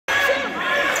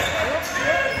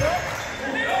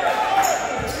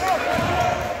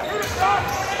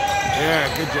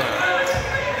good job.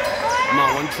 Come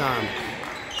on, one time.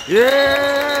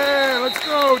 Yeah, let's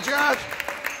go, Josh.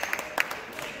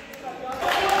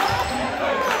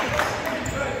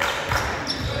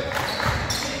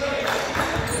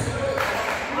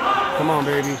 Come on,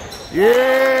 baby.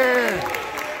 Yeah.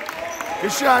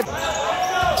 Good shot.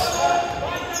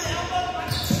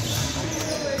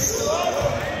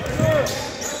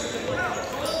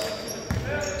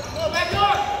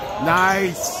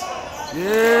 Nice.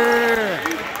 Yeah.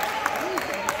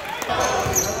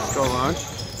 Let's go, lunch.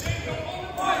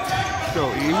 Let's go,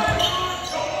 E.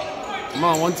 Come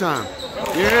on, one time.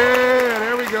 Yeah,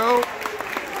 there we go.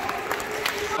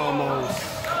 Almost.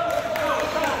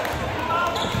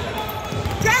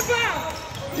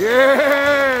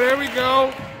 Yeah, there we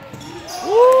go.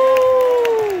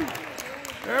 Woo!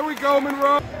 There we go,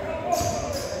 Monroe.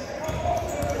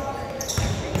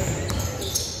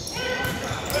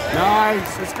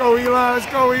 Nice. Let's go, Eli. Let's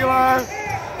go, Eli.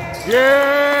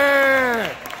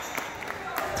 Yeah.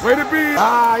 Way to be.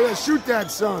 Ah, yeah, shoot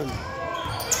that, son.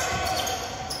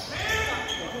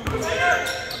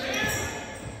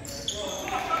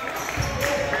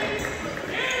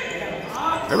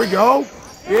 There we go.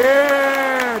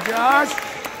 Yeah, Josh.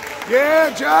 Yeah,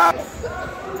 Josh.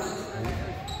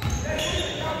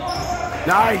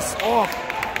 Nice. Off.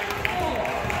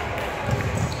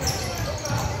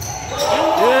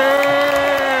 Yeah.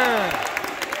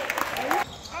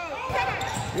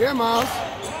 Yeah, Miles.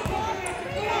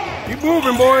 Keep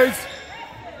moving, boys.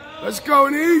 Let's go,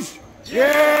 Niche.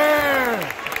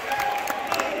 Yeah.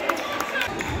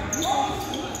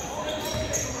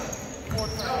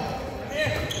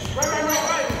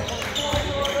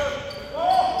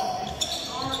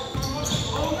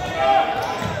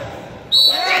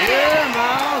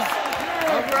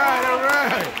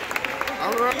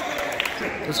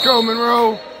 Let's go,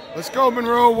 Monroe. Let's go,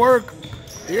 Monroe. Work.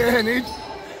 Yeah, Niche.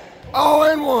 Oh,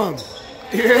 and one.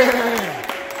 Yeah.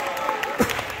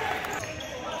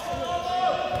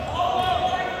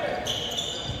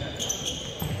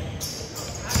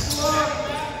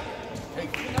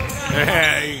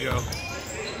 There you go.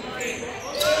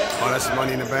 Oh, that's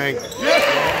money in the bank. Yeah.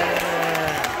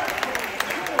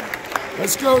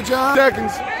 Let's go, John.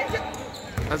 Seconds.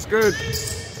 That's good.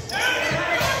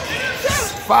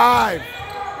 5,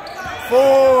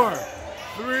 4,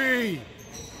 3,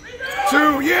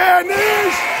 2. Yeah,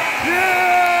 Nish.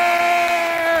 Yeah.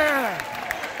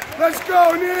 Let's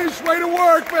go, Nish. Way to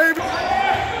work, baby.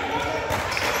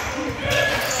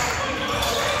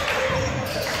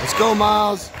 Let's go,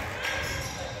 Miles.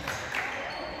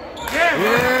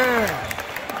 Yeah.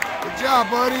 Good job,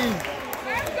 buddy.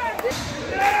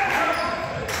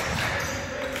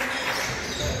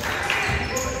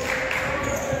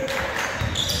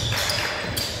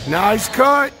 Nice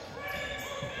cut.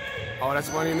 Oh,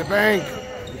 that's money in the bank.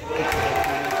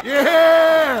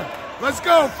 Yeah. Let's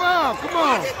go, foul. Come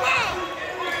on.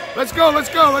 Let's go, let's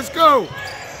go, let's go.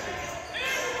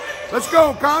 Let's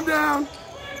go. Calm down.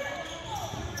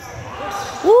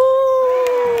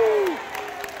 Woo!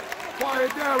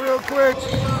 Quiet down real quick.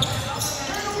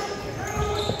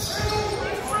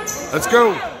 Let's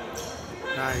go.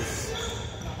 Nice.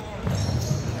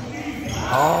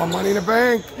 Oh, money in the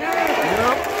bank.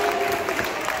 Yep.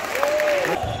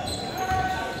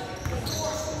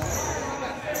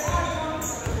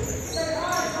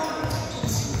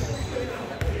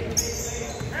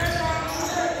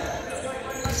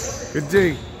 Good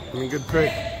D. I mean, good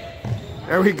pick.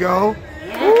 There we go.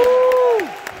 Woo!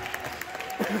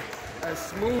 That's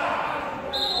smooth.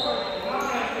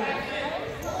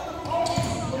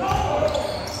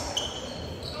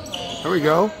 There we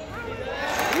go.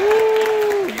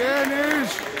 Woo! Yeah,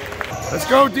 Nish. Let's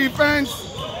go, defense.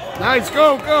 Nice.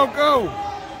 Go, go, go.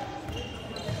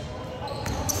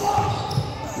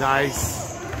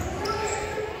 Nice.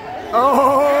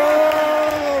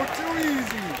 Oh, too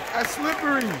easy. That's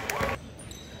slippery.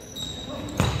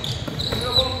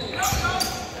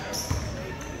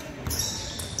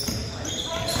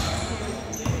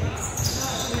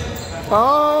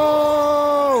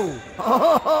 Oh!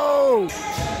 Oh!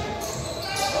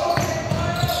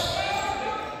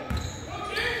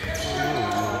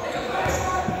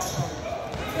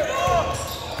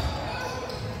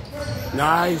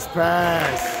 Nice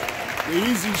pass. The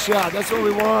easy shot. That's what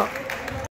we want.